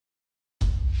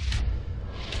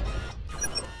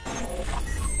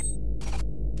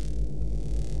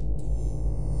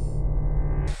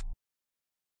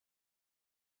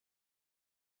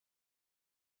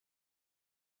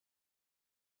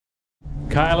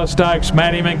Kayla Stokes,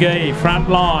 Maddie McGee, front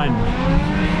line.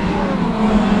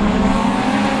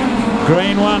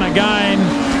 Green one again,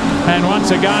 and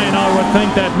once again I would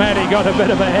think that Maddie got a bit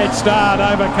of a head start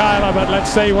over Kayla, but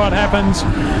let's see what happens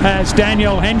as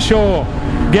Daniel Henshaw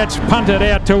gets punted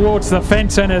out towards the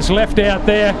fence and is left out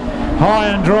there high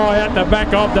and dry at the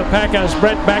back of the pack as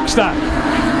Brett Baxter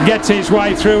gets his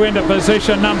way through into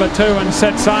position number 2 and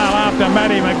sets sail after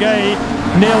Maddie McGee.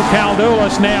 Neil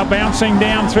Caldoulis now bouncing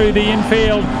down through the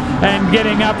infield and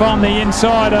getting up on the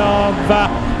inside of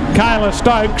Kayla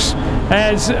Stokes,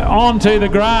 as onto the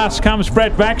grass comes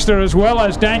Brett Baxter as well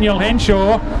as Daniel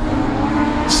Henshaw.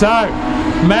 So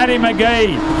Maddie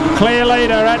McGee, clear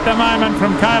leader at the moment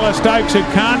from Kayla Stokes, who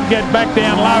can't get back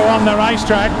down low on the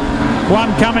racetrack.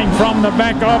 One coming from the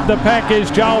back of the pack is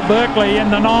Joel Berkley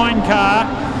in the 9 car.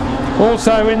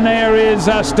 Also in there is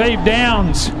Steve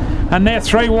Downs, and they're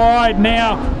 3 wide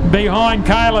now behind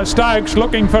Kayla Stokes,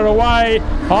 looking for a way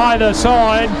either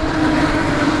side.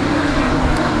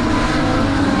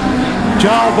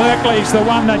 Joel Berkley's the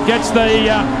one that gets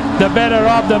the better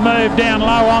of the move down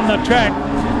low on the track.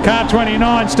 Car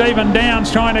 29, Stephen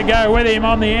Downs trying to go with him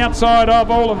on the outside of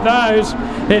all of those.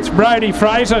 It's Brodie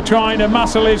Fraser trying to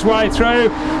muscle his way through,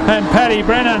 and Paddy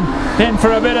Brennan in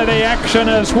for a bit of the action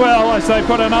as well as they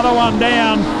put another one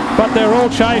down, but they're all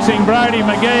chasing Brodie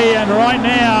McGee, and right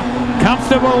now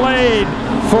comfortable lead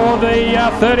for the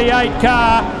 38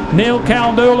 car. Neil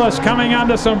Caldoulis coming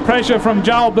under some pressure from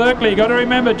Joel Berkley. Got to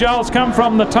remember Joel's come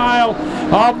from the tail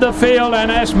of the field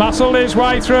and has muscled his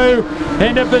way through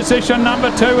into position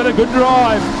number 2 with a good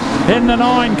drive in the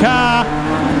 9 car.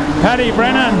 Paddy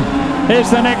Brennan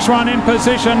is the next one in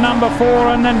position number 4,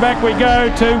 and then back we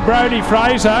go to Brodie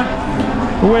Fraser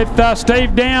with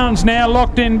Steve Downs now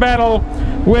locked in battle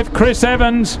with Chris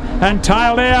Evans, and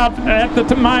tailed out at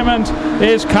the moment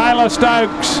is Kayla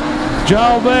Stokes.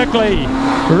 Joel Berkley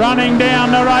running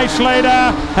down the race leader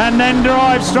and then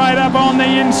drives straight up on the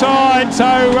inside,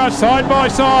 so side by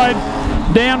side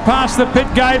down past the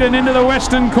pit gate and into the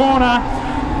western corner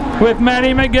with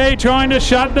Maddie McGee trying to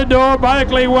shut the door.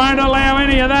 Berkley won't allow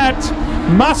any of that,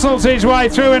 muscles his way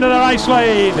through into the race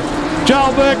lead.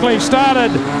 Joel Berkley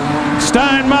started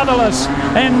stone motherless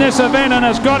in this event and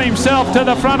has got himself to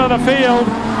the front of the field.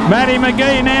 Maddie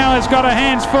McGee now has got her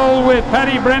hands full with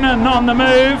Paddy Brennan on the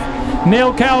move.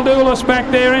 Neil Caldoulis back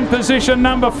there in position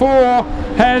number 4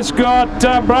 has got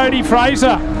Brodie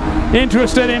Fraser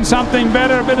interested in something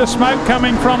better. A bit of smoke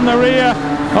coming from the rear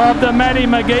of the Maddie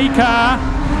McGee car,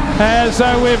 as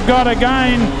we've got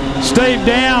again Steve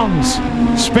Downs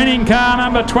spinning car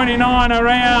number 29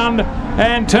 around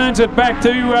and turns it back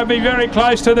to be very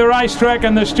close to the racetrack,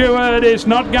 and the steward is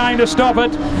not going to stop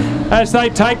it as they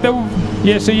take the...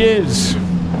 Yes, he is.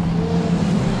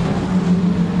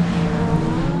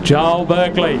 Joel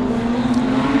Berkley.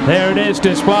 There it is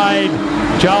displayed.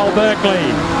 Joel Berkley.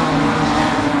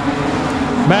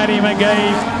 Maddie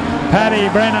McGee. Paddy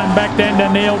Brennan back then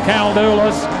to Neil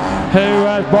Caldoulis, who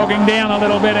was bogging down a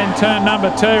little bit in turn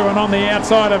number 2, and on the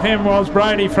outside of him was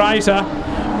Brodie Fraser.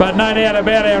 But no doubt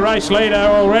about our race leader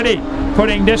already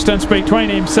putting distance between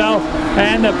himself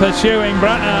and the pursuing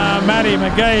Maddie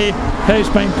McGee, who's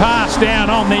been passed down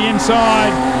on the inside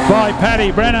by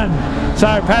Paddy Brennan.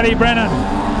 So Paddy Brennan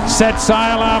sets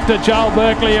sail after Joel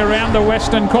Berkley around the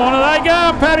western corner. They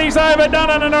go, Paddy's overdone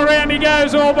it, and around he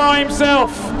goes all by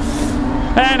himself.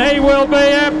 And he will be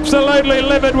absolutely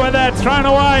livid with that. Thrown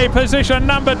away, position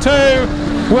number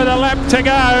 2 with a lap to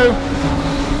go.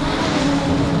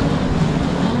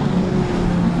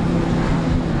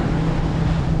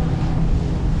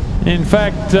 In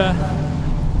fact,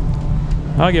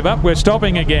 I give up. We're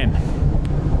stopping again.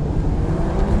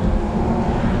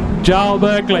 Joel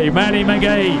Berkley, Maddie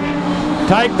McGee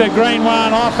take the green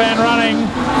one off and running.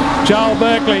 Joel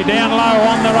Berkley down low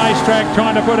on the racetrack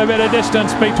trying to put a bit of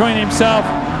distance between himself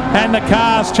and the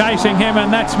cars chasing him,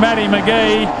 and that's Maddie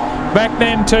McGee. Back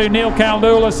then to Neil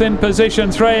Caldoulis in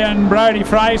position 3, and Brodie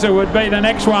Fraser would be the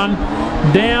next one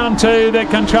down to the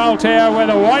control tower where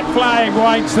the white flag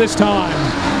waits this time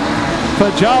for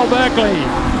Joel Berkley.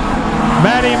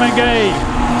 Maddie McGee.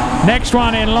 Next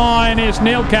one in line is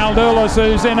Neil Caldoulis,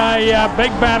 who's in a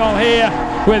big battle here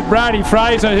with Brodie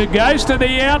Fraser, who goes to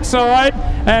the outside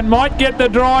and might get the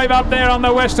drive up there on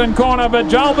the western corner, but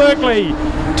Joel Berkley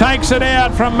takes it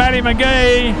out from Maddie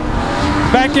McGee.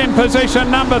 Back in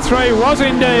position number 3 was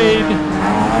indeed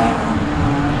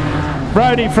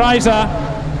Brodie Fraser,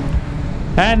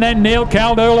 and then Neil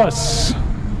Caldoulis.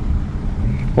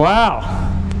 Wow.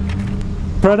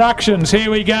 Productions,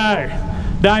 here we go.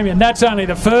 Damien, that's only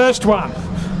the first one.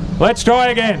 Let's try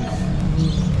again.